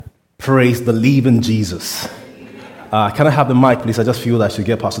Praise the living Jesus. Can I have the mic, please? I just feel I should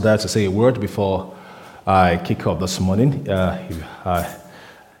get Pastor Dyer to say a word before I kick off this morning. If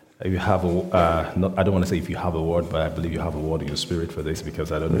you have I don't want to say if you have a word, but I believe you have a word in your spirit for this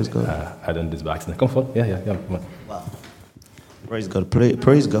because I don't know this by accident. Come forward. Yeah, come on. Wow. Praise God.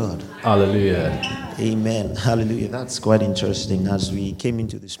 Praise God. Hallelujah. Amen. Hallelujah. That's quite interesting. As we came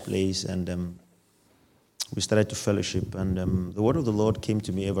into this place and we started to fellowship, and the word of the Lord came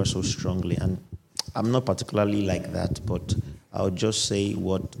to me ever so strongly. And I'm not particularly like that, but I'll just say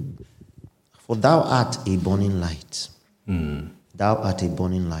for thou art a burning light. Thou art a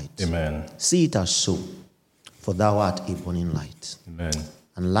burning light. Amen. See it as so, for thou art a burning light. Amen.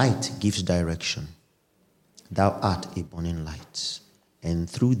 And light gives direction. Thou art a burning light, and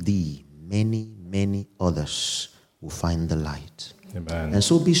through thee many, many others will find the light. Amen. And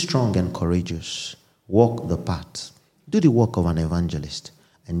so be strong and courageous. Walk the path. Do the work of an evangelist,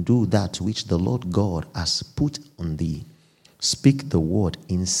 and do that which the Lord God has put on thee. Speak the word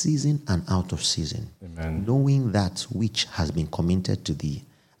in season and out of season. Amen. Knowing that which has been committed to thee,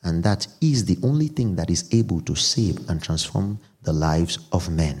 and that is the only thing that is able to save and transform the lives of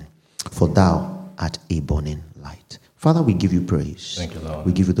men. For thou art a burning light. Father, we give you praise. Thank you, Lord.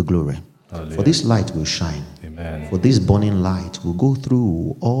 We give you the glory. Hallelujah. For this light will shine. Amen. For this burning light will go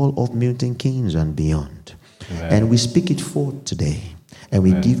through all of Milton Keynes and beyond. Amen. And we speak it forth today. And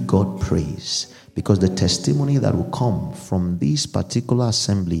we Amen. give God praise. Because the testimony that will come from this particular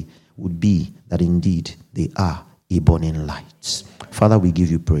assembly would be that indeed they are a burning light. Father, we give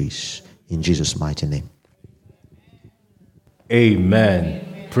you praise in Jesus' mighty name.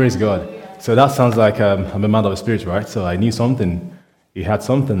 Amen. Praise God. So that sounds like I'm a man of the spirit, right? So I knew something. He had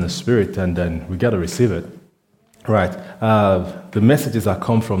something in the spirit, and then we got to receive it. Right. The messages that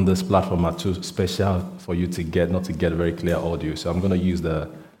come from this platform are too special for you to get, not to get very clear audio. So I'm going to use the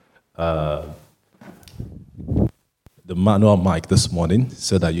manual mic this morning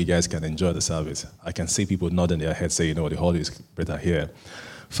so that you guys can enjoy the service. I can see people nodding their heads saying, the Holy Spirit are here.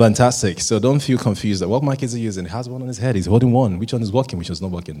 Fantastic. So don't feel confused. What mic is he using? He has one on his head. He's holding one. Which one is working? Which one's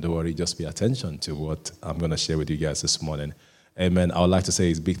not working? Don't worry. Just pay attention to what I'm going to share with you guys this morning. Amen. I would like to say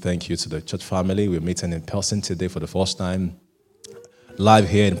a big thank you to the church family. We're meeting in person today for the first time, live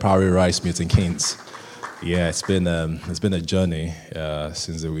here in Prairie Rise, Milton Keynes. Yeah, it's been a journey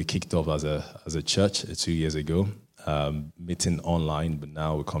since we kicked off as a church 2 years ago, meeting online, but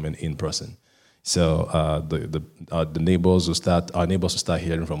now we're coming in person. So our neighbors will start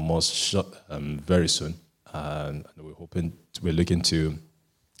hearing from us very soon, and we're looking to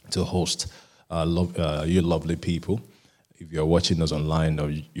host you lovely people. If you're watching us online or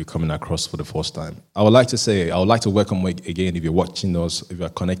you're coming across for the first time, I would like to welcome again. If you're watching us, if you're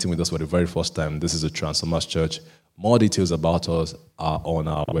connecting with us for the very first time, this is the Transformers Church. More details about us are on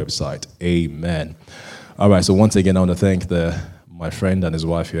our website. Amen. All right. So once again, I want to thank my friend and his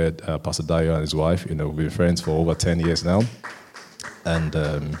wife here, Pastor Dyer and his wife. We've been friends for over 10 years now, and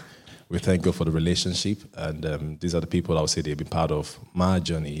we thank God for the relationship. And these are the people I would say they've been part of my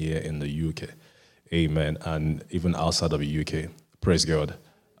journey here in the UK. Amen. And even outside of the UK. Praise God.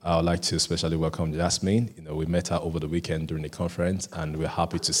 I would like to especially welcome Jasmine. We met her over the weekend during the conference, and we're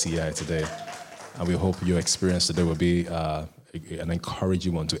happy to see her today. And we hope your experience today will be an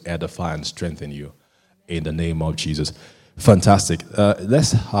encouraging one to edify and strengthen you in the name of Jesus. Fantastic.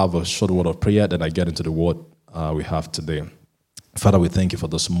 Let's have a short word of prayer, then I get into the word we have today. Father, we thank you for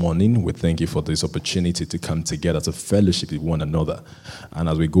this morning. We thank you for this opportunity to come together to fellowship with one another. And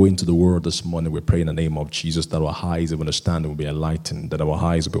as we go into the word this morning, we pray in the name of Jesus that our eyes of understanding will be enlightened, that our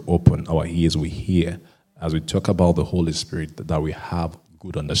eyes will be open, our ears will hear. As we talk about the Holy Spirit, that we have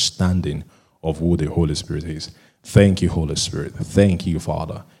good understanding of who the Holy Spirit is. Thank you, Holy Spirit. Thank you,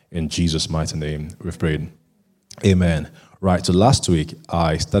 Father. In Jesus' mighty name, we've prayed. Amen. Right, so last week,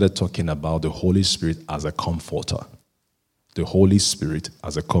 I started talking about the Holy Spirit as a comforter. The Holy Spirit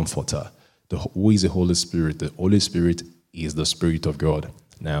as a comforter. Who is the Holy Spirit? The Holy Spirit is the Spirit of God.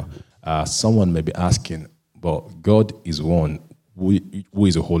 Now, someone may be asking, but God is one. Who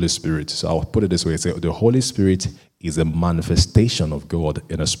is the Holy Spirit? So I'll put it this way. Say, the Holy Spirit is a manifestation of God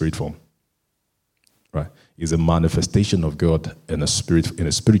in a spirit form. Right? Is a manifestation of God in a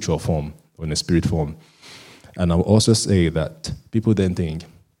spiritual form, or in a spirit form. And I will also say that people then think,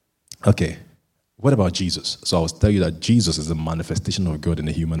 okay, what about Jesus? So I'll tell you that Jesus is a manifestation of God in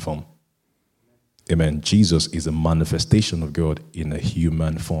a human form. Amen. Jesus is a manifestation of God in a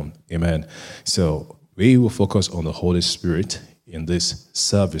human form. Amen. So we will focus on the Holy Spirit in this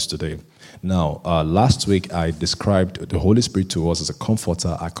service today. Now, last week I described the Holy Spirit to us as a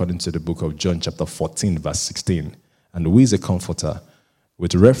comforter according to the book of John chapter 14, verse 16. And who is a comforter?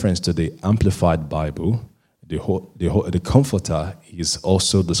 With reference to the Amplified Bible, the Comforter is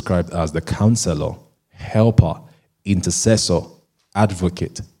also described as the counselor, helper, intercessor,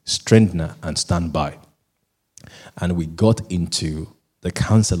 advocate, strengthener, and standby. And we got into the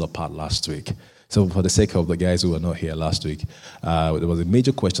counselor part last week. So for the sake of the guys who were not here last week, there was a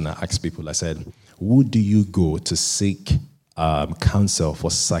major question I asked people. I said, who do you go to seek counsel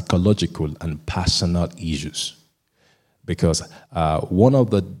for psychological and personal issues? Because one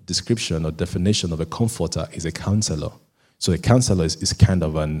of the description or definition of a comforter is a counselor. So a counselor is kind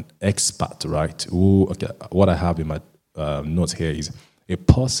of an expert, right? What I have in my notes here is a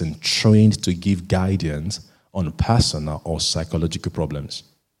person trained to give guidance on personal or psychological problems.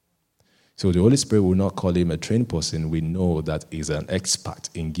 So the Holy Spirit will not call him a trained person. We know that he's an expert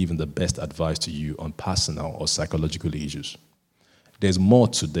in giving the best advice to you on personal or psychological issues. There's more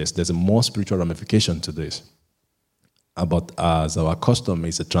to this. There's a more spiritual ramification to this. But as our custom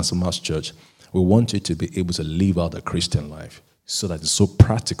is a Transformers Church, we want you to be able to live out a Christian life so that it's so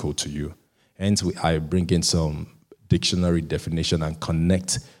practical to you. Hence, I bring in some dictionary definition and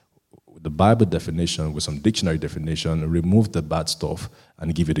connect the Bible definition with some dictionary definition, remove the bad stuff,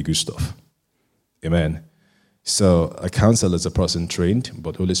 and give you the good stuff. Amen. So a counselor is a person trained,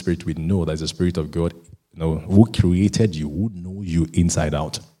 but Holy Spirit, we know that is the Spirit of God, who created you, who know you inside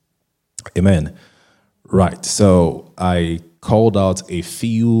out. Amen. Right. So I called out a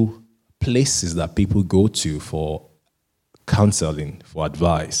few places that people go to for counseling, for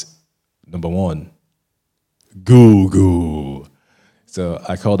advice. Number one, Google. So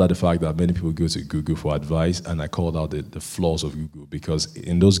I called out the fact that many people go to Google for advice, and I called out the flaws of Google, because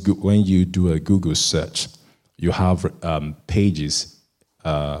in those when you do a Google search, you have pages,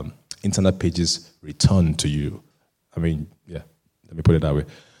 internet pages returned to you. Let me put it that way.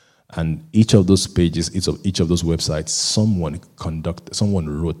 And each of those pages, each of those websites, someone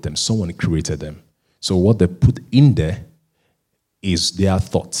wrote them, someone created them. So what they put in there is their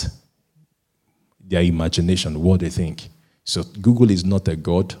thought, their imagination, what they think. So Google is not a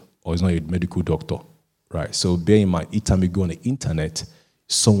god, or is not a medical doctor, right? So bear in mind, each time you go on the internet,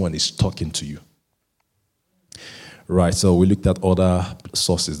 someone is talking to you. Right, so we looked at other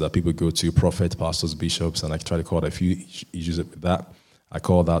sources that people go to, prophets, pastors, bishops, and I try to call out a few issues with that. I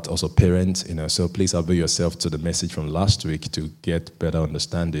call that also parents, so please avail yourself to the message from last week to get better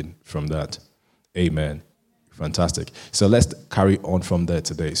understanding from that. Amen. Fantastic. So let's carry on from there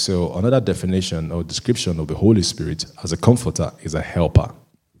today. So another definition or description of the Holy Spirit as a comforter is a helper.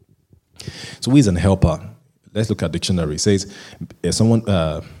 So who is a helper? Let's look at dictionary. It says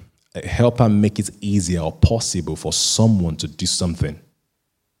a helper makes it easier or possible for someone to do something.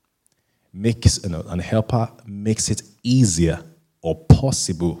 A helper makes it easier or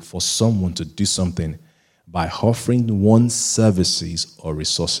possible for someone to do something by offering one's services or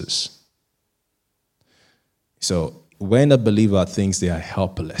resources. So when a believer thinks they are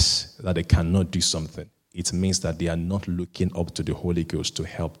helpless, that they cannot do something, it means that they are not looking up to the Holy Ghost to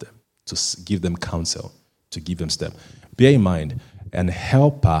help them, to give them counsel, to give them steps. Bear in mind, an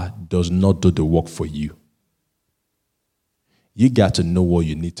helper does not do the work for you. You got to know what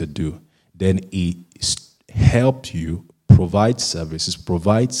you need to do. Then he helps you, provide services,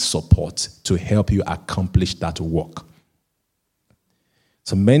 provide support to help you accomplish that work.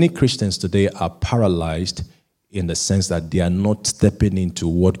 So many Christians today are paralyzed in the sense that they are not stepping into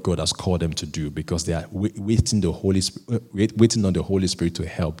what God has called them to do because they are waiting on the Holy Spirit to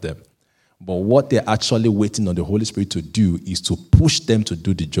help them. But what they're actually waiting on the Holy Spirit to do is to push them to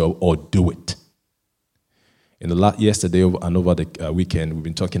do the job or do it. Yesterday and over the weekend, we've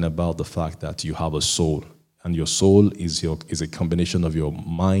been talking about the fact that you have a soul. And your soul is a combination of your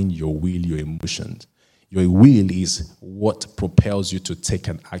mind, your will, your emotions. Your will is what propels you to take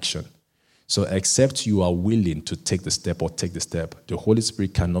an action. So except you are willing to take the step, the Holy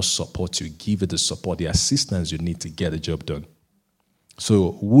Spirit cannot support you, give you the support, the assistance you need to get the job done.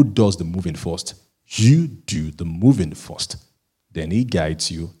 So who does the moving first? You do the moving first. Then he guides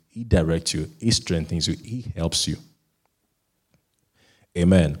you, he directs you, he strengthens you, he helps you.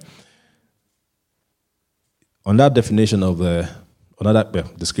 Amen. On that definition of another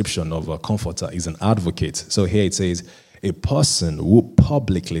description of a comforter is an advocate. So here it says, a person who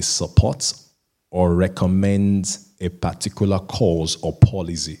publicly supports or recommends a particular cause or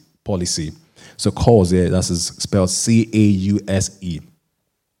policy. So cause here, that's spelled C-A-U-S-E.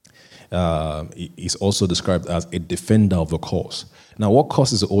 Is also described as a defender of the cause. Now, what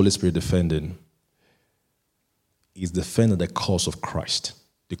cause is the Holy Spirit defending? He's defending the cause of Christ,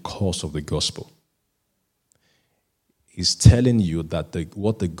 the cause of the gospel. He's telling you that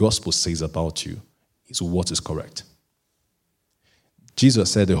what the gospel says about you is what is correct.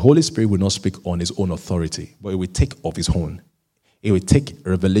 Jesus said the Holy Spirit will not speak on his own authority, but it will take of his own. It will take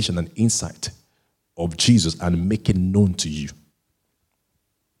revelation and insight of Jesus and make it known to you.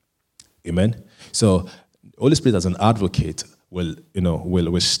 Amen? So, Holy Spirit as an advocate will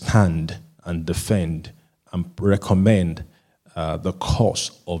stand and defend and recommend the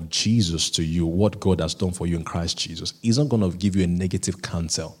cause of Jesus to you, what God has done for you in Christ Jesus. He's not going to give you a negative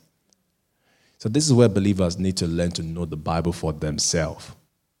counsel. So this is where believers need to learn to know the Bible for themselves.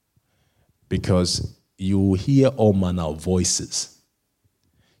 Because you will hear all manner of voices.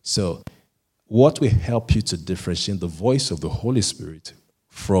 So what will help you to differentiate the voice of the Holy Spirit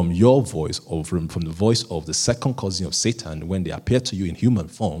from your voice or from the voice of the second cousin of Satan when they appear to you in human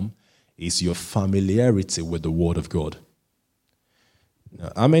form is your familiarity with the Word of God.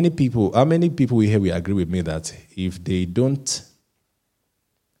 Now, how many people here will agree with me that if you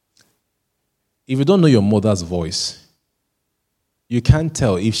don't know your mother's voice, you can't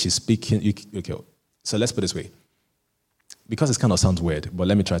tell if she's speaking. Okay, so let's put it this way, because it kind of sounds weird, but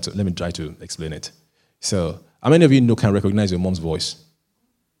let me try to explain it. So, how many of you can recognize your mom's voice?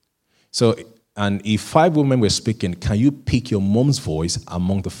 So, and if 5 women were speaking, can you pick your mom's voice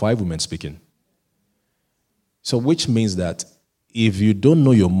among the 5 women speaking? So, which means that if you don't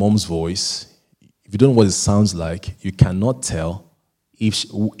know your mom's voice, if you don't know what it sounds like, you cannot tell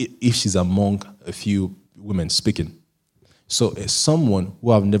if she's among a few women speaking. So as someone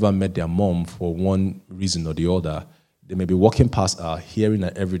who have never met their mom for one reason or the other, they may be walking past her, hearing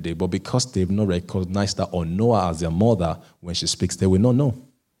her every day, but because they've not recognized her or know her as their mother, when she speaks, they will not know.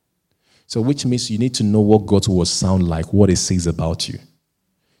 So which means you need to know what God's word sound like, what it says about you.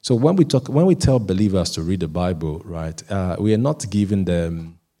 So when we tell believers to read the Bible, right, we are not giving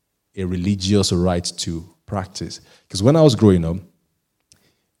them a religious right to practice. Because when I was growing up,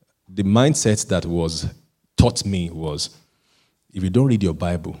 the mindset that was taught me was, if you don't read your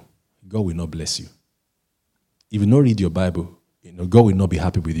Bible, God will not bless you. If you don't read your Bible, God will not be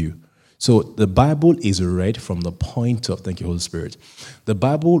happy with you. So the Bible is read from the point of, thank you, Holy Spirit. The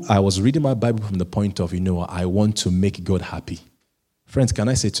Bible, I was reading my Bible from the point of, I want to make God happy. Friends, can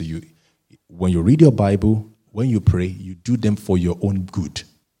I say to you, when you read your Bible, when you pray, you do them for your own good.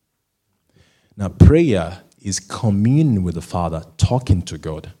 Now, prayer is communing with the Father, talking to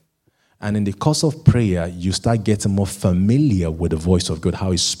God. And in the course of prayer, you start getting more familiar with the voice of God, how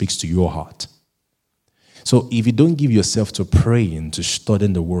He speaks to your heart. So if you don't give yourself to praying, to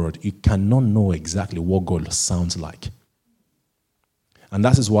studying the Word, you cannot know exactly what God sounds like. And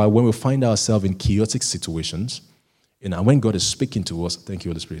that is why when we find ourselves in chaotic situations, and when God is speaking to us, thank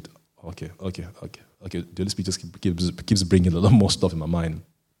you, Holy Spirit. Okay. The Holy Spirit just keeps bringing a lot more stuff in my mind.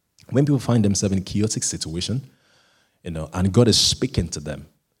 When people find themselves in a chaotic situation, and God is speaking to them,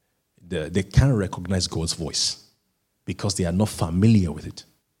 they can't recognize God's voice because they are not familiar with it.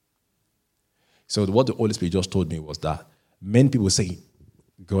 So what the Holy Spirit just told me was that many people say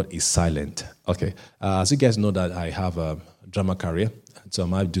God is silent. Okay, as you guys know that I have a drama career, so I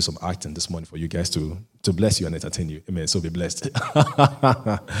might do some acting this morning for you guys to bless you and entertain you. Amen. So be blessed.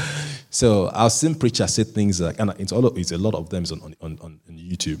 So I've seen preachers say things like, and it's a lot of them on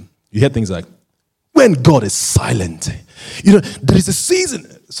YouTube. You hear things like, when God is silent, there is a season.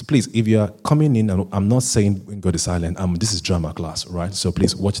 So please, if you are coming in, and I'm not saying when God is silent, this is drama class, right? So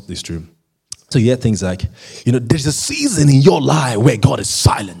please watch this stream. So you hear things like, there's a season in your life where God is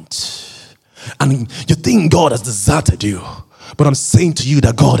silent. And you think God has deserted you. But I'm saying to you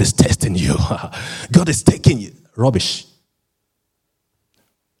that God is testing you. God is taking you. Rubbish.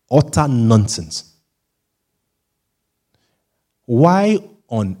 Utter nonsense. Why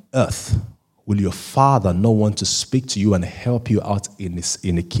on earth will your Father not want to speak to you and help you out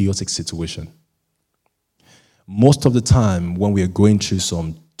in a chaotic situation? Most of the time when we are going through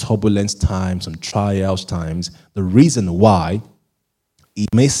some turbulence times, some trials times, the reason why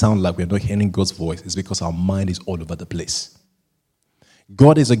it may sound like we're not hearing God's voice is because our mind is all over the place.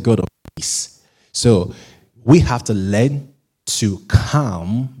 God is a God of peace. So we have to learn to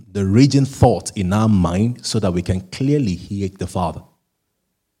calm the raging thought in our mind so that we can clearly hear the Father.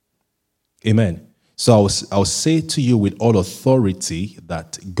 Amen. So I'll say to you with all authority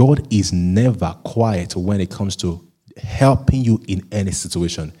that God is never quiet when it comes to helping you in any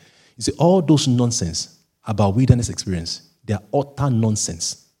situation. You see, all those nonsense about wilderness experience, they are utter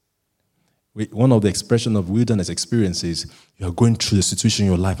nonsense. One of the expression of wilderness experience is you are going through the situation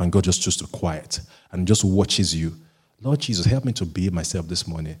in your life and God just chooses to quiet and just watches you. Lord Jesus, help me to behave myself this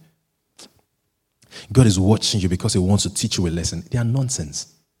morning. God is watching you because He wants to teach you a lesson. They are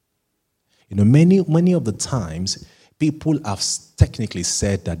nonsense. Many of the times, people have technically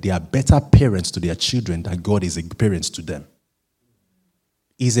said that they are better parents to their children than God is a parent to them.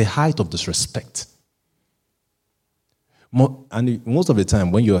 is a height of disrespect. And most of the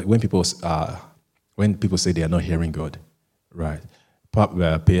time, when people say they are not hearing God, right?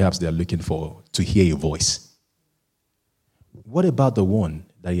 Perhaps they are looking to hear a voice. What about the one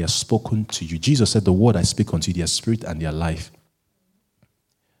that He has spoken to you? Jesus said, "The word I speak unto you, their spirit and their life."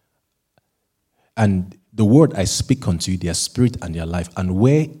 And the word I speak unto you, their spirit and their life. And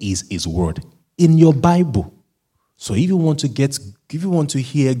where is His word? In your Bible. So if you want to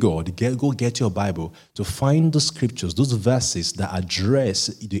hear God, go get your Bible to find the scriptures, those verses that address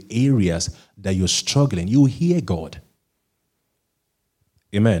the areas that you're struggling. You will hear God.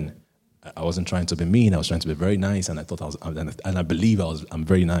 Amen. I wasn't trying to be mean. I was trying to be very nice, and I thought I believe I'm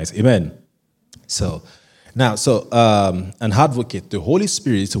very nice. Amen. So now, an advocate, the Holy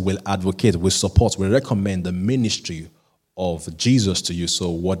Spirit will advocate, will support, will recommend the ministry of Jesus to you. So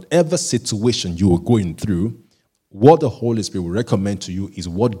whatever situation you are going through, what the Holy Spirit will recommend to you is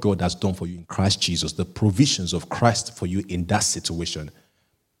what God has done for you in Christ Jesus, the provisions of Christ for you in that situation.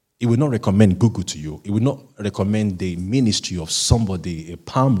 It will not recommend Google to you. It will not recommend the ministry of somebody, a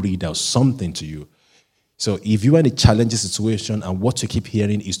palm reader or something to you. So if you are in a challenging situation and what you keep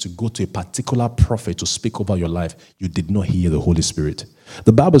hearing is to go to a particular prophet to speak over your life, you did not hear the Holy Spirit.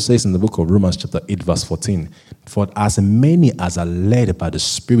 The Bible says in the book of Romans chapter 8 verse 14, "For as many as are led by the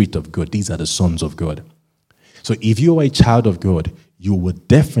Spirit of God, these are the sons of God." So if you are a child of God, you will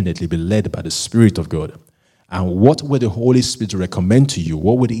definitely be led by the Spirit of God. And what will the Holy Spirit recommend to you?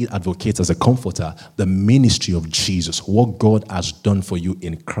 What would He advocate as a comforter? The ministry of Jesus, what God has done for you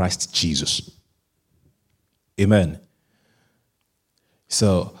in Christ Jesus. Amen.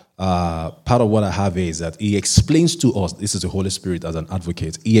 So part of what I have is that He explains to us, this is the Holy Spirit as an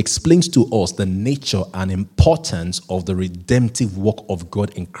advocate, He explains to us the nature and importance of the redemptive work of God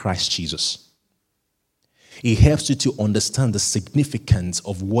in Christ Jesus. He helps you to understand the significance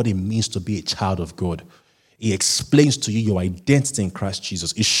of what it means to be a child of God. He explains to you your identity in Christ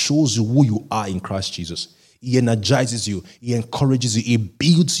Jesus. It shows you who you are in Christ Jesus. He energizes you. He encourages you. He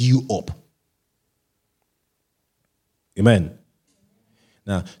builds you up. Amen.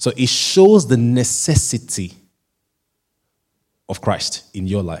 Now, so it shows the necessity of Christ in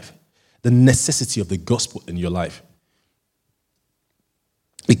your life, the necessity of the gospel in your life.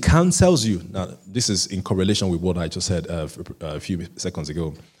 It counsels you. Now, this is in correlation with what I just said a few seconds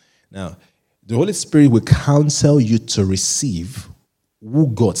ago. Now, the Holy Spirit will counsel you to receive who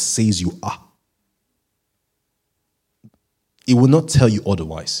God says you are. It will not tell you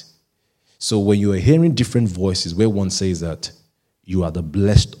otherwise. So when you are hearing different voices where one says that you are the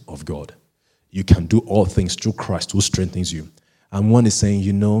blessed of God, you can do all things through Christ who strengthens you, and one is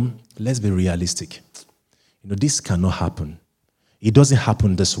saying, let's be realistic. This cannot happen. It doesn't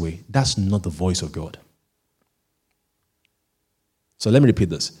happen this way. That's not the voice of God. So let me repeat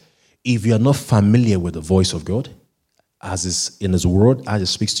this. If you are not familiar with the voice of God, as is in His word, as it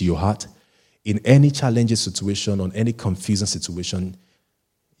speaks to your heart, in any challenging situation, on any confusing situation,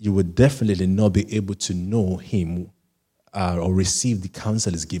 you will definitely not be able to know Him or receive the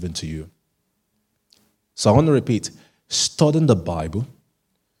counsel is given to you. So I want to repeat, studying the Bible,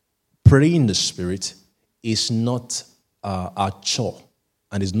 praying in the Spirit is not a chore,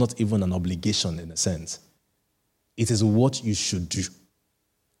 and it's not even an obligation in a sense. It is what you should do.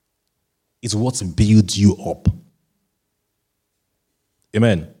 It's what builds you up.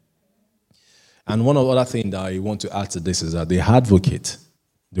 Amen. And one other thing that I want to add to this is that the advocate,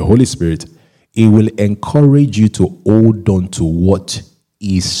 the Holy Spirit, He will encourage you to hold on to what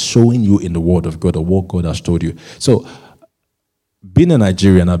is showing you in the Word of God or what God has told you. So, being a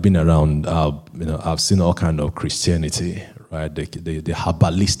Nigerian, I've been around, I've seen all kind of Christianity, right? The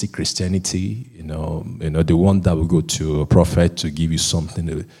herbalistic Christianity, the one that will go to a prophet to give you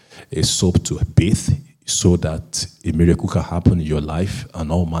something, a soap to bathe, so that a miracle can happen in your life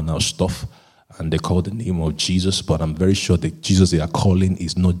and all manner of stuff. And they call the name of Jesus, but I'm very sure the Jesus they are calling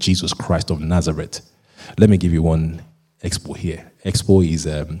is not Jesus Christ of Nazareth. Let me give you one expo here. Expo is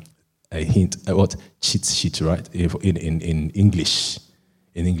a hint, what cheat sheet, right? In English.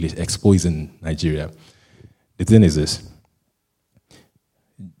 In English, expo is in Nigeria. The thing is this.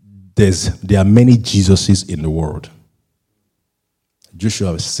 There are many Jesuses in the world.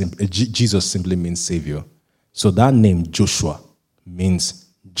 Jesus simply means Savior. So that name, Joshua, means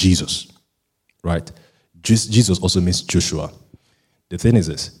Jesus, right? Jesus also means Joshua. The thing is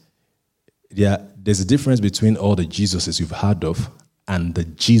this. There's a difference between all the Jesuses you've heard of and the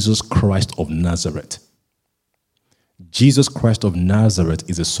Jesus Christ of Nazareth. Jesus Christ of Nazareth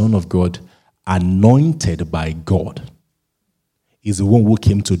is the Son of God, anointed by God. He's the one who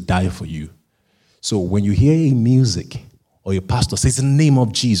came to die for you. So when you hear music or your pastor says in the name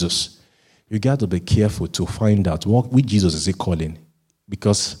of Jesus, you got to be careful to find out which Jesus is he calling,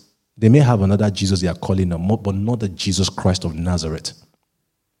 because they may have another Jesus they are calling them, but not the Jesus Christ of Nazareth.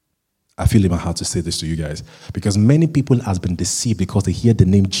 I feel in my heart to say this to you guys, because many people have been deceived because they hear the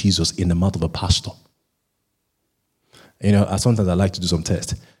name Jesus in the mouth of a pastor. Sometimes I like to do some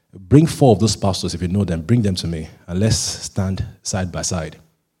tests. Bring 4 of those pastors, if you know them, bring them to me, and let's stand side by side.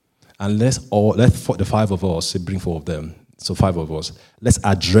 And let the 5 of us, bring 4 of them, so 5 of us, let's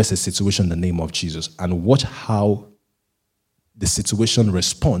address a situation in the name of Jesus and watch how the situation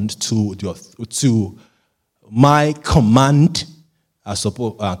responds to my command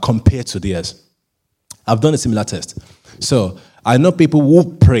compared to theirs. I've done a similar test. So I know people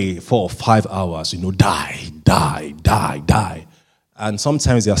who pray for 5 hours, die. And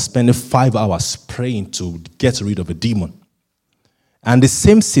sometimes they are spending 5 hours praying to get rid of a demon. And the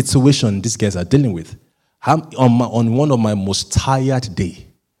same situation these guys are dealing with. On one of my most tired days,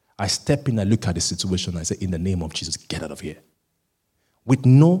 I step in and look at the situation and I say, in the name of Jesus, get out of here. With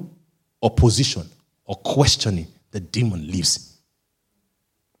no opposition or questioning, the demon leaves.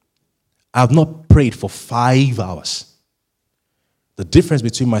 I have not prayed for 5 hours. The difference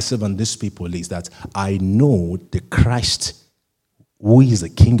between myself and these people is that I know the Christ who is the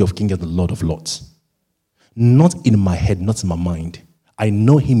King of Kings and the Lord of Lords. Not in my head, not in my mind. I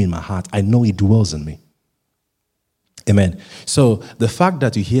know him in my heart. I know he dwells in me. Amen. So the fact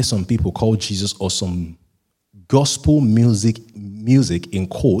that you hear some people call Jesus or some gospel music in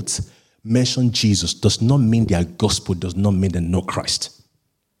quotes mention Jesus does not mean their gospel, does not mean they know Christ.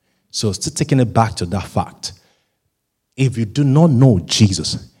 So still taking it back to that fact. If you do not know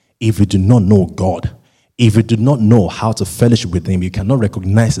Jesus, if you do not know God, if you do not know how to fellowship with him, you cannot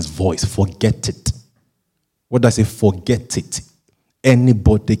recognize his voice. Forget it. What does I say? Forget it.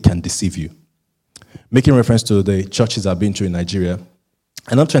 Anybody can deceive you. Making reference to the churches I've been to in Nigeria,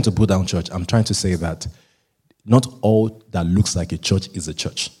 and I'm trying to put down church. I'm trying to say that not all that looks like a church is a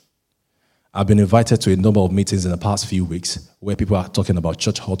church. I've been invited to a number of meetings in the past few weeks where people are talking about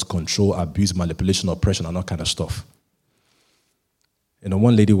church hurt, control, abuse, manipulation, oppression, and all kind of stuff.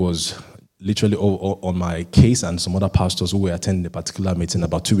 One lady was literally on my case and some other pastors who were attending a particular meeting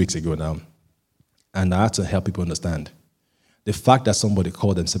about 2 weeks ago now. And I had to help people understand. The fact that somebody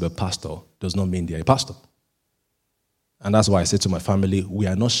called themselves a pastor does not mean they're a pastor. And that's why I said to my family, we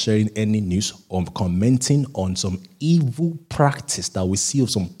are not sharing any news or commenting on some evil practice that we see of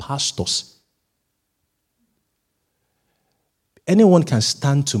some pastors. Anyone can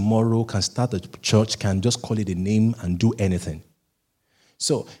stand tomorrow, can start a church, can just call it a name and do anything.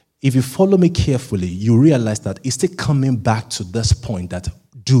 So if you follow me carefully, you realize that it's still coming back to this point that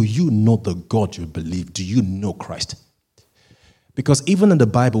do you know the God you believe? Do you know Christ? Because even in the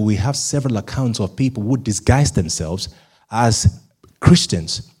Bible, we have several accounts of people who disguise themselves as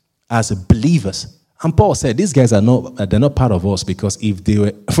Christians, as believers. And Paul said, these guys they're not part of us, because if they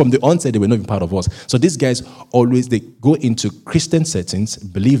were, from the onset, they were not even part of us. So these guys they go into Christian settings,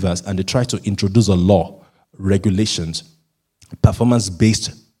 believers, and they try to introduce a law, regulations,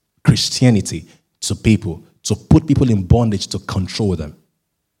 performance-based Christianity to people, to put people in bondage, to control them.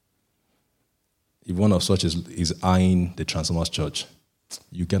 If one of such is eyeing the Transformers Church,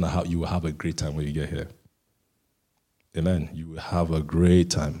 you will have a great time when you get here. Amen. You will have a great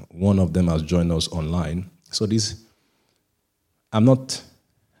time. One of them has joined us online. So I'm not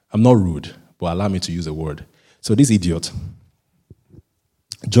rude, but allow me to use a word. So this idiot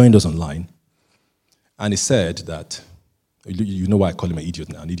joined us online, and he said that, you know why I call him an idiot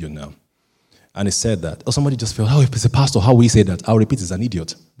now. And he said that, somebody just felt, it's a pastor, how will he say that? I'll repeat, he's an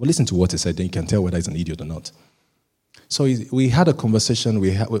idiot. Well, listen to what he said, then you can tell whether he's an idiot or not. So we had a conversation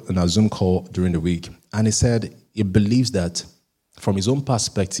on our Zoom call during the week, and he said he believes that from his own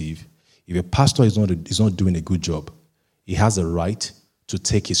perspective, if a pastor is not doing a good job, he has a right to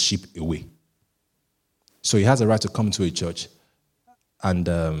take his sheep away. So he has a right to come to a church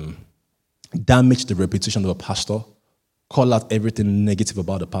and damage the reputation of a pastor, call out everything negative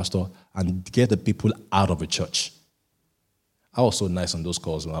about the pastor, and get the people out of a church. I was so nice on those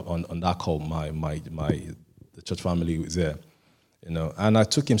calls. On that call, the church family was there, and I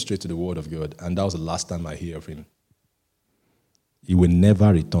took him straight to the Word of God, and that was the last time I hear of him. He will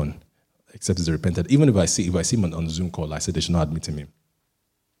never return, except he's repented. Even if I see him on the Zoom call, I said they should not admit him.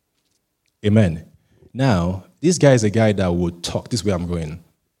 Amen. Now, this guy is a guy that would talk. This way I'm going.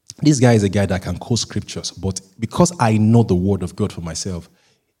 This guy is a guy that can quote scriptures, but because I know the Word of God for myself,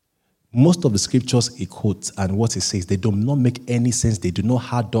 most of the scriptures he quotes and what he says, they do not make any sense. They do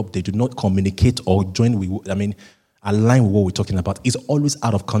not add up. They do not communicate or align with what we're talking about. It's always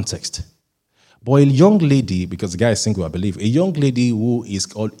out of context. But a young lady, because the guy is single, I believe, a young lady who is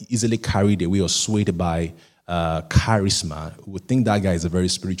easily carried away or swayed by charisma would think that guy is a very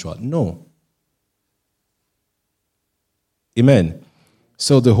spiritual. No. Amen.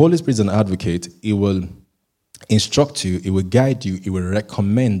 So the Holy Spirit is an advocate. He will instruct you, it will guide you, it will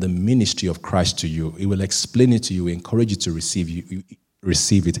recommend the ministry of Christ to you, it will explain it to you, encourage you to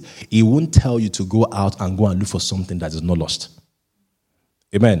receive it. He won't tell you to go out and go and look for something that is not lost.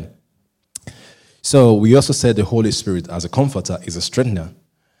 Amen. So we also said the Holy Spirit as a comforter is a strengthener.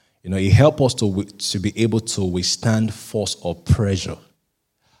 He helps us to be able to withstand force or pressure.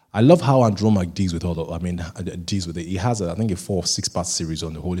 I love how Andromache deals with it. He has, I think, a 4 or 6 part series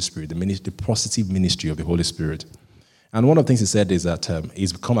on the Holy Spirit, the positive ministry of the Holy Spirit. And one of the things he said is that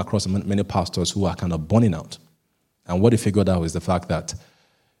he's come across many pastors who are kind of burning out. And what he figured out is the fact that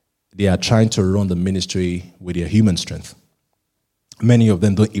they are trying to run the ministry with their human strength. Many of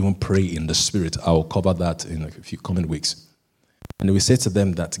them don't even pray in the Spirit. I will cover that in a few coming weeks. And we say to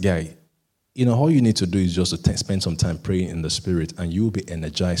them that, guy, all you need to do is just to spend some time praying in the Spirit, and you will be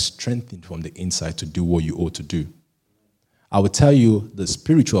energized, strengthened from the inside to do what you ought to do. I will tell you, the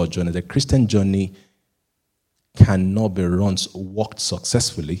spiritual journey, the Christian journey, cannot be walked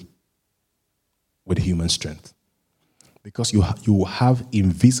successfully with human strength. Because you have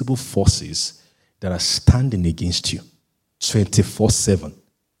invisible forces that are standing against you 24/7.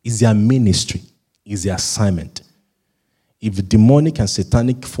 It's their ministry, it's their assignment. If demonic and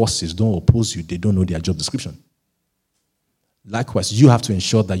satanic forces don't oppose you, they don't know their job description. Likewise, you have to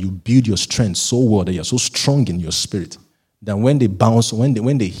ensure that you build your strength so well that you're so strong in your spirit that when they bounce,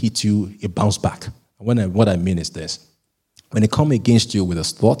 when they hit you, it bounces back. What I mean is this. When they come against you with a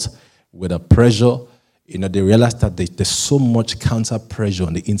thought, with a pressure, they realize that there's so much counter pressure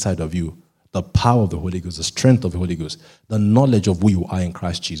on the inside of you. The power of the Holy Ghost, the strength of the Holy Ghost, the knowledge of who you are in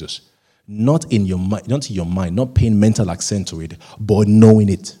Christ Jesus. Not in your mind, not paying mental accent to it, but knowing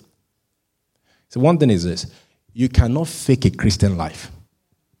it. So one thing is this: you cannot fake a Christian life.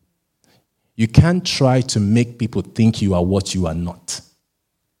 You can't try to make people think you are what you are not.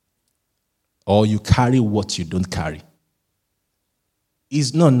 Or you carry what you don't carry.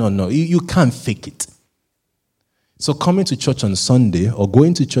 No. You can't fake it. So coming to church on Sunday, or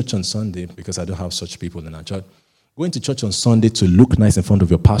going to church on Sunday, because I don't have such people in our church, going to church on Sunday to look nice in front of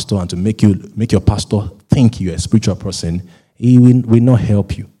your pastor and to make your pastor think you're a spiritual person, he will not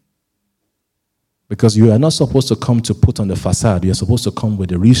help you. Because you are not supposed to come to put on the facade. You're supposed to come with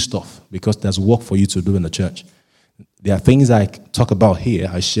the real stuff, because there's work for you to do in the church. There are things I talk about here,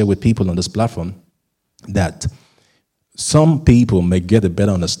 I share with people on this platform, that some people may get a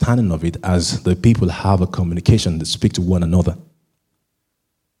better understanding of it as the people have a communication that speak to one another.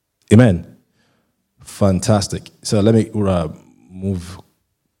 Amen. Fantastic. So let me move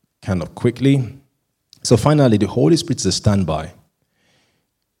kind of quickly. So finally, the Holy Spirit is a standby.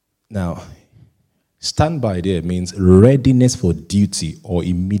 Now, standby there means readiness for duty or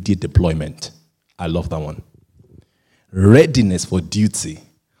immediate deployment. I love that one. Readiness for duty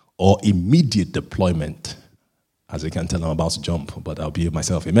or immediate deployment. As you can tell, I'm about to jump, but I'll be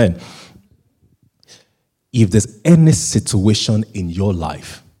myself. Amen. If there's any situation in your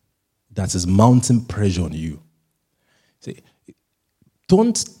life that is mounting pressure on you,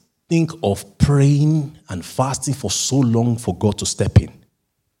 don't think of praying and fasting for so long for God to step in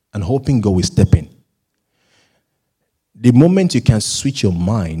and hoping God will step in. The moment you can switch your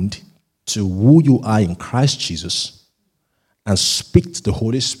mind to who you are in Christ Jesus and speak to the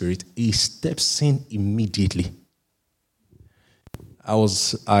Holy Spirit, He steps in immediately. I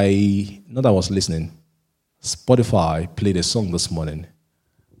was listening. Spotify played a song this morning.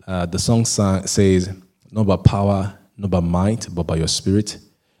 The song says, "Not by power, not by might, but by your spirit.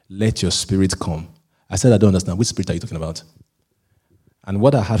 Let your spirit come." I said, I don't understand. Which spirit are you talking about? And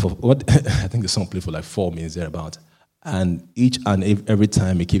what I had I think the song played for like 4 minutes thereabout. And each and every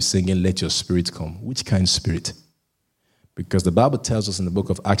time he keeps singing, "Let your spirit come." Which kind of spirit? Because the Bible tells us in the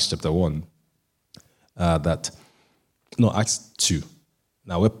book of Acts chapter 1 Acts 2.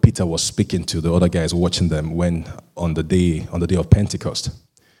 Now, where Peter was speaking to the other guys watching them when on the day of Pentecost,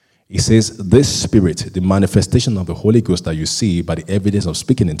 he says, "This spirit, the manifestation of the Holy Ghost that you see by the evidence of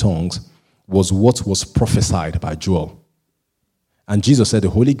speaking in tongues, was what was prophesied by Joel." And Jesus said, "The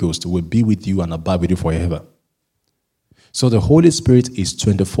Holy Ghost will be with you and abide with you forever." So the Holy Spirit is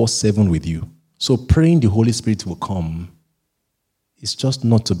 24/7 with you. So praying the Holy Spirit will come is just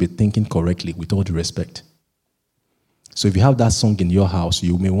not to be thinking correctly, with all due respect. So if you have that song in your house,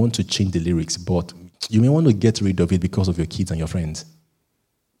 you may want to change the lyrics, but you may want to get rid of it because of your kids and your friends.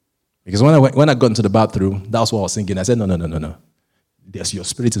 Because when I got into the bathroom, that's what I was thinking. I said, no. your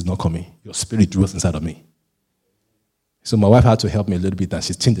spirit is not coming. Your spirit dwells inside of me. So my wife had to help me a little bit, and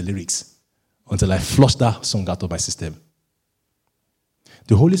she changed the lyrics until I flushed that song out of my system.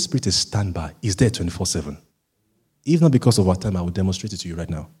 The Holy Spirit is standby. He's there 24/7. If not because of our time, I will demonstrate it to you right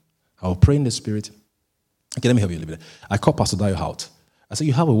now. I will pray in the Spirit. Okay, let me help you a little bit. I called Pastor Dayo out. I said,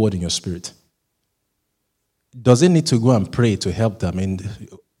 you have a word in your spirit. Does it need to go and pray to help them? I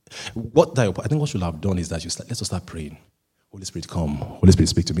think what you'll have done is that let's start praying. Holy Spirit, come. Holy Spirit,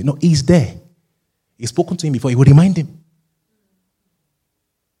 speak to me. No, he's there. He's spoken to him before. He will remind him.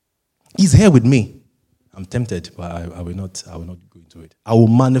 He's here with me. I'm tempted, but I will not go into it. I will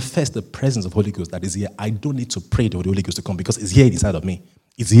manifest the presence of Holy Ghost that is here. I don't need to pray to the Holy Ghost to come because it's here inside of me.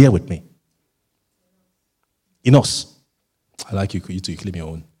 It's here with me. In us. I like you to claim your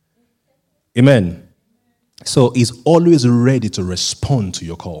own. Amen. So he's always ready to respond to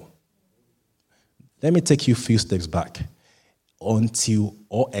your call. Let me take you a few steps back. Until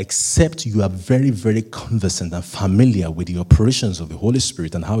or except you are very, very conversant and familiar with the operations of the Holy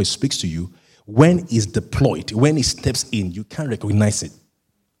Spirit and how he speaks to you, when he's deployed, when he steps in, you can't recognize it.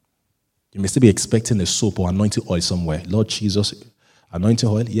 You may still be expecting a soap or anointing oil somewhere. Lord Jesus, anointing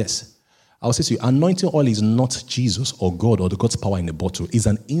oil? Yes. I'll say to you, anointing oil is not Jesus or God or the God's power in a bottle. It's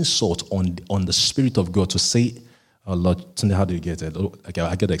an insult on the Spirit of God to say, oh Lord, how do you get it? Okay,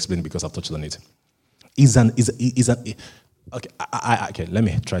 I got to explain because I've touched on it. Okay, let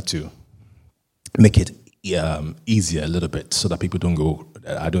me try to make it easier a little bit so that people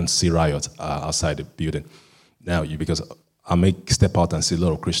I don't see riot outside the building. Now, because I may step out and see a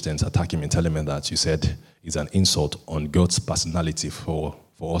lot of Christians attacking me and telling me that you said it's an insult on God's personality for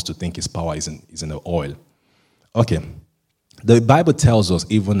us to think his power is in the oil. Okay. The Bible tells us,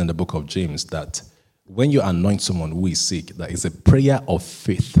 even in the book of James, that when you anoint someone who is sick, that is a prayer of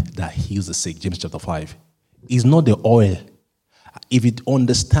faith that heals the sick. James chapter 5. It's not the oil. If you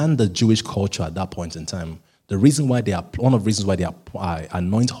understand the Jewish culture at that point in time, one of the reasons why they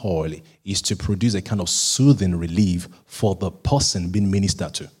anoint oil is to produce a kind of soothing relief for the person being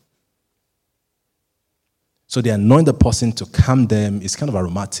ministered to. So they anoint the person to calm them. It's kind of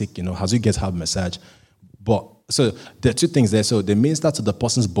aromatic, as you get have massage. But so there are two things there. So they minister to the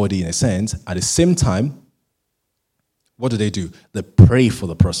person's body in a sense. At the same time, what do? They pray for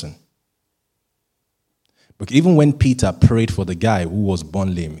the person. But even when Peter prayed for the guy who was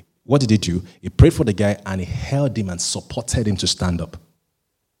born lame, what did he do? He prayed for the guy and he held him and supported him to stand up.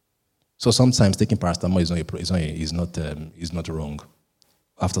 So sometimes taking paracetamol is not wrong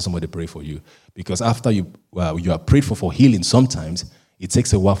after somebody pray for you. Because after you are prayed for healing, sometimes it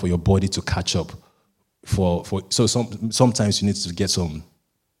takes a while for your body to catch up. Sometimes you need to get some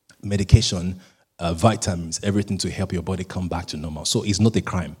medication, vitamins, everything to help your body come back to normal. So it's not a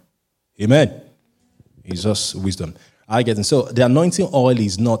crime. Amen. It's just wisdom. I get it. So the anointing oil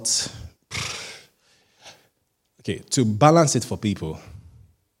is not... Okay, to balance it for people,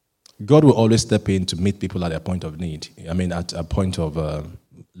 God will always step in to meet people at their point of need. At a point of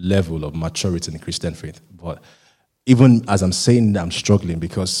level of maturity in the Christian faith. But even as I'm saying that, I'm struggling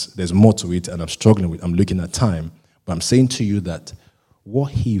because there's more to it and I'm looking at time. But I'm saying to you that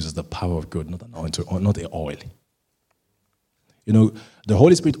what heals is the power of God, not the oil. The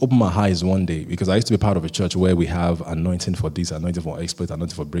Holy Spirit opened my eyes one day because I used to be part of a church where we have anointing for this, anointing for exploit,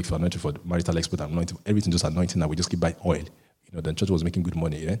 anointing for breakthrough, anointing for marital exploit, anointing, everything just anointing, and we just keep buying oil. The church was making good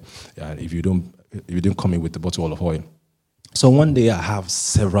money, yeah? And if you don't come in with the bottle of oil. So one day I have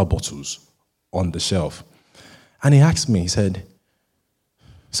several bottles on the shelf. And he asked me, he said,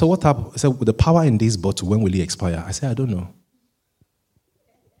 so what happened? He said, with the power in this bottle, when will it expire? I said, I don't know.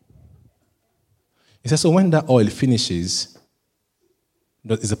 He said, so when that oil finishes,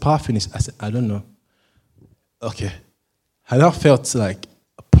 is the power finished? I said, I don't know. Okay. I now felt like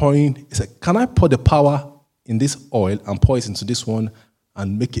pouring. He said, can I pour the power in this oil and pour it into this one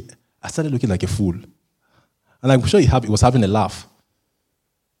and make it? I started looking like a fool. And I'm sure he was having a laugh.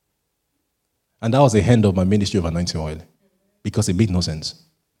 And that was the end of my ministry of anointing oil because it made no sense.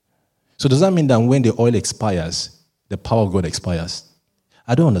 So does that mean that when the oil expires, the power of God expires?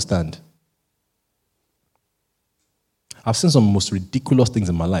 I don't understand. I've seen some most ridiculous things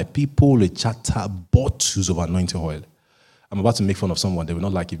in my life. People will chatter bottles of anointing oil. I'm about to make fun of someone. They will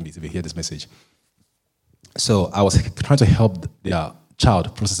not like it if they hear this message. So I was trying to help their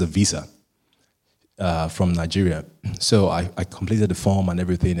child process a visa from Nigeria. So I completed the form and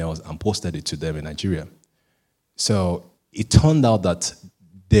everything else and posted it to them in Nigeria. So it turned out that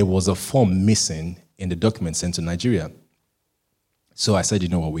there was a form missing in the document sent to Nigeria. So I said,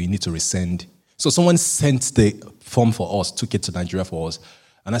 we need to resend. So someone sent the form for us, took it to Nigeria for us.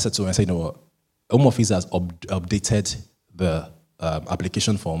 And I said to him, Home Office has updated the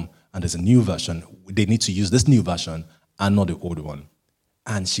application form, and there's a new version. They need to use this new version and not the old one.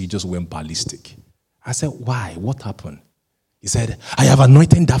 And she just went ballistic. I said, why? What happened? He said, I have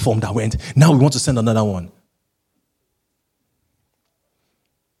anointed that form that went. Now we want to send another one.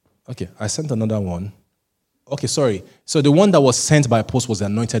 Okay, I sent another one. Okay, sorry. So the one that was sent by post was the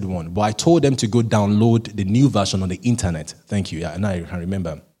anointed one. But I told them to go download the new version on the internet. Thank you. Yeah, and I can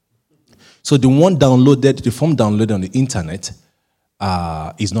remember. So the form downloaded on the internet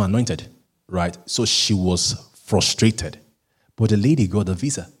is not anointed, right? So she was frustrated. But the lady got a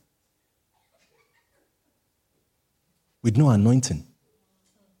visa with no anointing.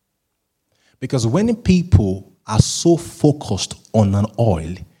 Because when people are so focused on an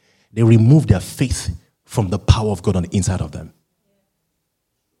oil, they remove their faith from the power of God on the inside of them.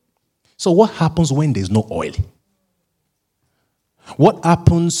 So what happens when there's no oil? What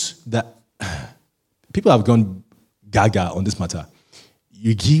happens that people have gone gaga on this matter?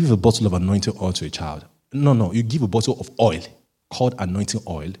 You give a bottle of anointing oil to a child. No, you give a bottle of oil called anointing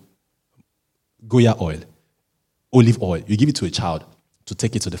oil, Goya oil, olive oil. You give it to a child to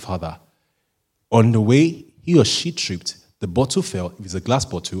take it to the father. On the way, he or she tripped, the bottle fell, it was a glass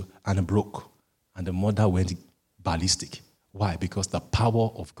bottle, and it broke. And the mother went ballistic. Why? Because the power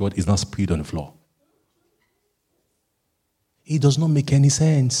of God is not spilled on the floor. It does not make any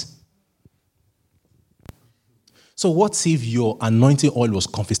sense. So what if your anointing oil was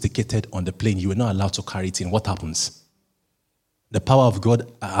confiscated on the plane? You were not allowed to carry it in. What happens? The power of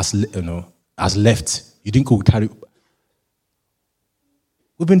God has left. You didn't go carry.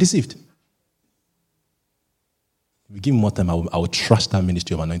 We've been deceived. If you give me more time, I will trust that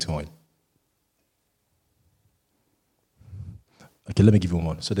ministry of anointing oil. Okay, let me give you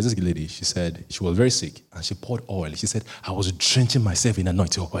one. So there's this lady, she said she was very sick and she poured oil. She said, I was drenching myself in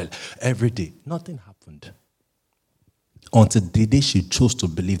anointing oil every day. Nothing happened. Until the day she chose to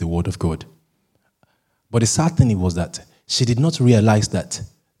believe the word of God. But the sad thing was that she did not realize that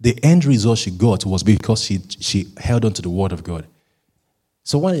the end result she got was because she held on to the word of God.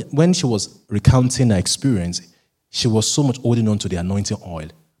 So when she was recounting her experience, she was so much holding on to the anointing oil.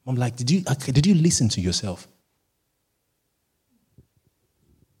 I'm like, did you listen to yourself?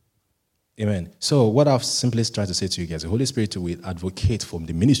 Amen. So what I've simply tried to say to you guys, the Holy Spirit will advocate for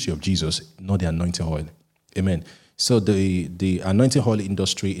the ministry of Jesus, not the anointing oil. Amen. So the anointing oil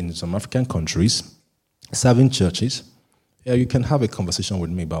industry in some African countries, serving churches, you can have a conversation with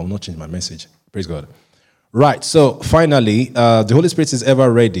me, but I will not change my message. Praise God. Right, so finally, the Holy Spirit is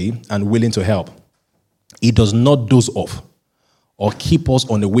ever ready and willing to help. He does not doze off or keep us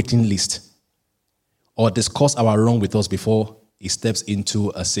on the waiting list or discuss our wrong with us before he steps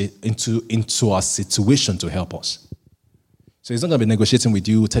into our situation to help us. So he's not going to be negotiating with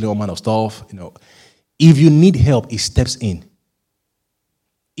you, telling all manner of stuff. If you need help, he steps in.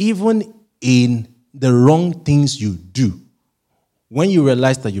 Even in the wrong things you do, when you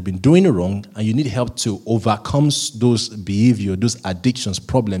realize that you've been doing it wrong and you need help to overcome those behavior, those addictions,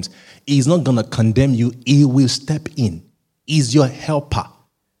 problems, he's not going to condemn you. He will step in. He's your helper.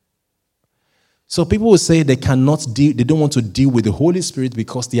 So people will say they don't want to deal with the Holy Spirit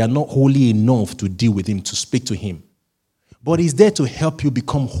because they are not holy enough to deal with him, to speak to him. But he's there to help you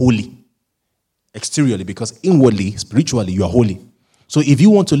become holy exteriorly, because inwardly, spiritually, you are holy. So if you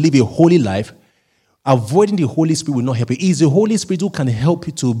want to live a holy life, avoiding the Holy Spirit will not help you. It is the Holy Spirit who can help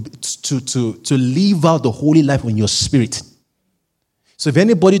you to live out the holy life in your spirit. So if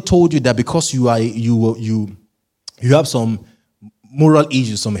anybody told you that because you have some moral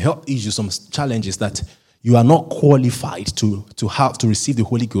issues, some health issues, some challenges, that you are not qualified to receive the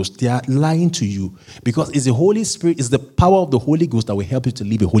Holy Ghost, they are lying to you, because it's the Holy Spirit, it's the power of the Holy Ghost that will help you to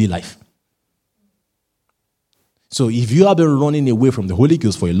live a holy life. So if you have been running away from the Holy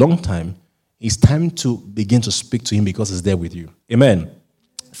Ghost for a long time, it's time to begin to speak to him because he's there with you. Amen.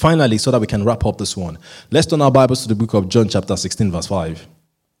 Finally, so that we can wrap up this one, let's turn our Bibles to the book of John chapter 16, verse 5.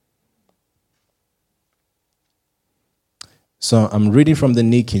 So I'm reading from the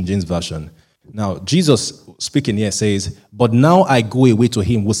New King James Version. Now, Jesus speaking here says, but now I go away to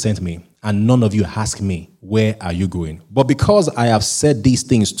him who sent me, and none of you ask me, where are you going? But because I have said these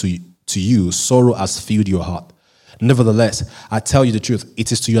things to you, sorrow has filled your heart. Nevertheless, I tell you the truth,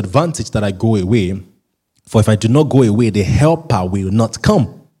 it is to your advantage that I go away. For if I do not go away, the helper will not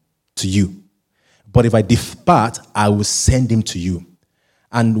come to you. But if I depart, I will send him to you.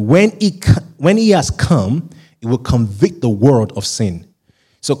 And when he has come, he will convict the world of sin.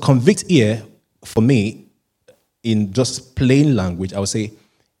 So convict here, for me, in just plain language, I would say,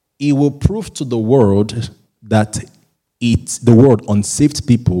 he will prove to the world that the world, unsaved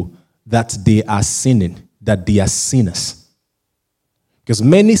people, that they are sinning, that they are sinners. Because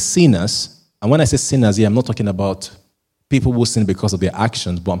many sinners, and when I say sinners here, I'm not talking about people who sin because of their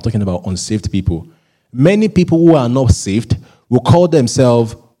actions, but I'm talking about unsaved people. Many people who are not saved will call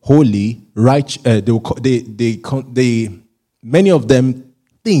themselves holy, righteous. Many of them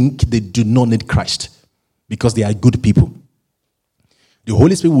think they do not need Christ because they are good people. The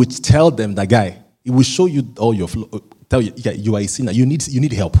Holy Spirit will tell them that guy. It will show you all your flaws. Tell you, yeah, you are a sinner. You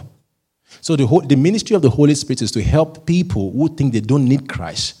need help. So the ministry of the Holy Spirit is to help people who think they don't need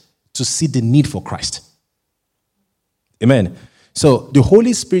Christ to see the need for Christ. Amen. So the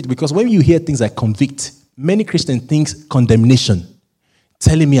Holy Spirit, because when you hear things like convict, many Christians think condemnation,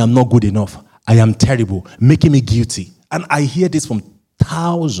 telling me I'm not good enough, I am terrible, making me guilty. And I hear this from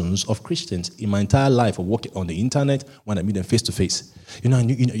thousands of Christians in my entire life of working on the internet when I meet them face to face.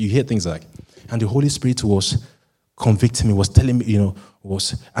 You hear things like, and the Holy Spirit was convicting me, was telling me,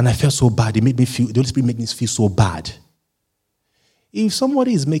 and I felt so bad. The Holy Spirit made me feel so bad. If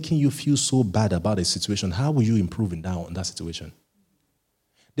somebody is making you feel so bad about a situation, how will you improve in that situation?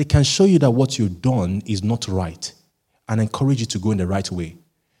 They can show you that what you've done is not right and encourage you to go in the right way.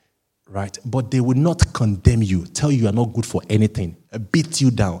 Right? But they will not condemn you, tell you are not good for anything, beat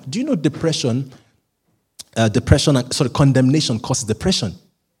you down. Do you know condemnation causes depression?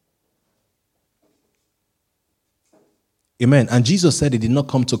 Amen. And Jesus said he did not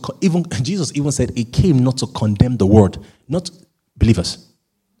come to, Jesus even said he came not to condemn the world, not believers.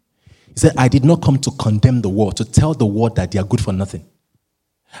 He said, I did not come to condemn the world, to tell the world that they are good for nothing,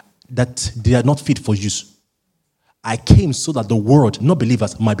 that they are not fit for use. I came so that the world, not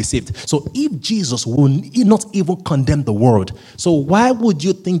believers, might be saved. So if Jesus will not even condemn the world, so why would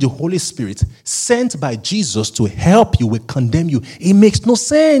you think the Holy Spirit sent by Jesus to help you will condemn you? It makes no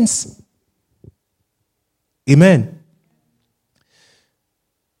sense. Amen.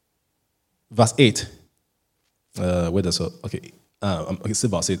 Verse 8. Okay,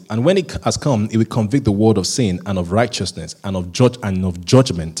 verse 8. And when it has come, it will convict the world of sin and of righteousness and of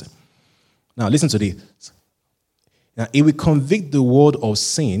judgment. Now listen to this. Now, it will convict the world of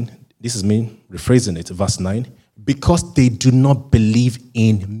sin, this is me rephrasing it, verse 9, because they do not believe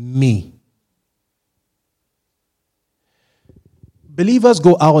in me. Believers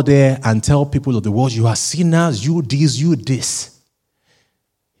go out there and tell people of the world, you are sinners, you this.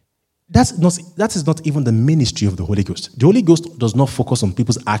 That is not even the ministry of the Holy Ghost. The Holy Ghost does not focus on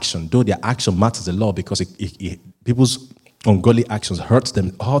people's action, though their action matters a lot because people's ungodly actions hurt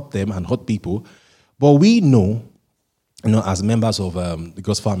them and hurt people. But we know, as members of the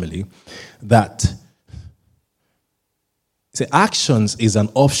God's family, that actions is an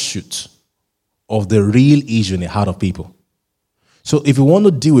offshoot of the real issue in the heart of people. So if you want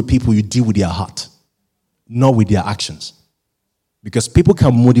to deal with people, you deal with their heart, not with their actions. Because people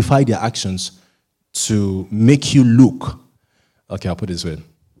can modify their actions to make you look. Okay, I'll put it this way.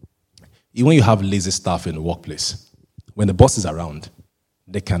 When you have lazy staff in the workplace, when the boss is around,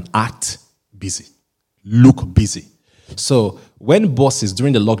 they can act busy, look busy. So when bosses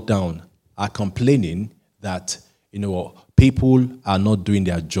during the lockdown are complaining that, people are not doing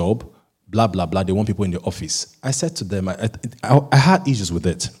their job, blah, blah, blah, they want people in the office. I said to them, I had issues with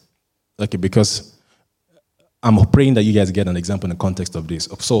it. Okay, because I'm praying that you guys get an example in the context of this.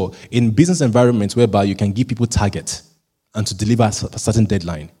 So in business environments whereby you can give people targets and to deliver a certain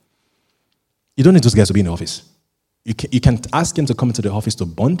deadline, you don't need those guys to be in the office. You can ask them to come into the office to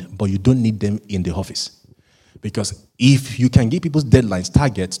bond, but you don't need them in the office. Because if you can give people's deadlines,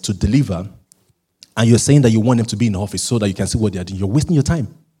 targets to deliver, and you're saying that you want them to be in the office so that you can see what they're doing, you're wasting your time.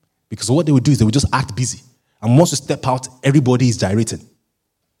 Because what they will do is they will just act busy. And once you step out, everybody is gyrating.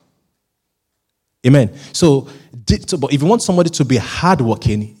 Amen. So, but if you want somebody to be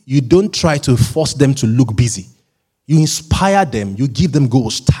hardworking, you don't try to force them to look busy. You inspire them. You give them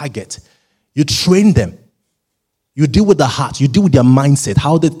goals, target. You train them. You deal with the heart. You deal with their mindset,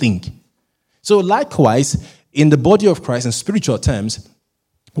 how they think. So likewise, in the body of Christ, in spiritual terms,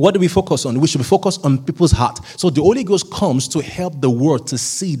 what do we focus on? We should be focused on people's heart. So the Holy Ghost comes to help the world to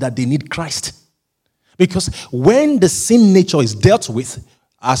see that they need Christ. Because when the sin nature is dealt with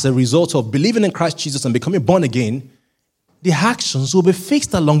as a result of believing in Christ Jesus and becoming born again, the actions will be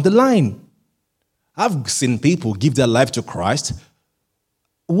fixed along the line. I've seen people give their life to Christ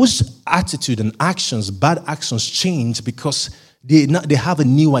whose attitude and actions, bad actions, change because they have a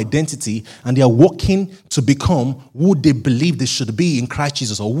new identity and they are working to become who they believe they should be in Christ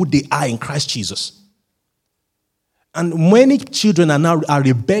Jesus or who they are in Christ Jesus. And many children are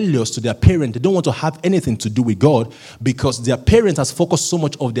rebellious to their parent. They don't want to have anything to do with God because their parent has focused so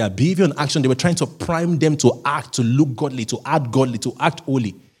much of their behavior and action. They were trying to prime them to act, to look godly, to act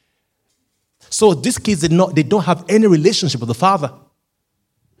holy. So these kids, they don't have any relationship with the Father.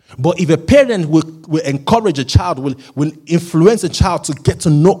 But if a parent will encourage a child, will influence a child to get to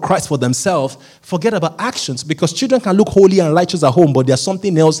know Christ for themselves, forget about actions, because children can look holy and righteous at home, but there's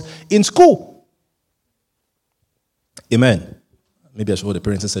something else in school. Amen. Maybe I should hold a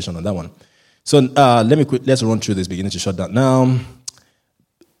parenting session on that one. So let's run through this, beginning to shut down.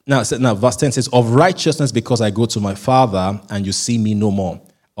 Now, verse 10 says, of righteousness because I go to my Father and you see me no more.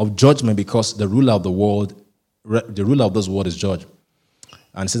 Of judgment because the ruler of this world is judged.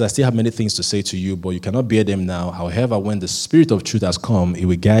 And it says, I still have many things to say to you, but you cannot bear them now. However, when the Spirit of truth has come, he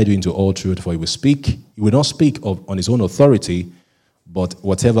will guide you into all truth, for he will not speak on his own authority, but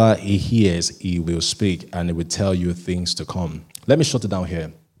whatever he hears, he will speak, and he will tell you things to come. Let me shut it down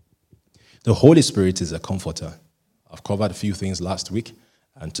here. The Holy Spirit is a comforter. I've covered a few things last week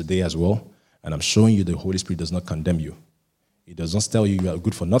and today as well, and I'm showing you the Holy Spirit does not condemn you. It does not tell you are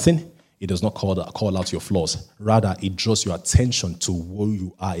good for nothing. It does not call out your flaws. Rather, it draws your attention to who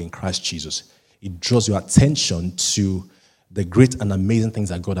you are in Christ Jesus. It draws your attention to the great and amazing things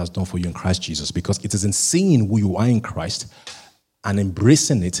that God has done for you in Christ Jesus, because it is in seeing who you are in Christ and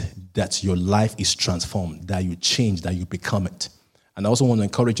embracing it that your life is transformed, that you change, that you become it. And I also want to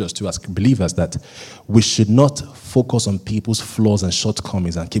encourage us to, as believers, that we should not focus on people's flaws and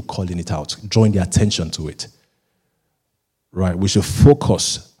shortcomings and keep calling it out, drawing their attention to it. Right? We should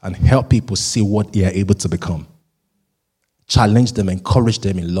focus and help people see what they are able to become. Challenge them, encourage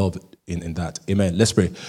them in love in that. Amen. Let's pray.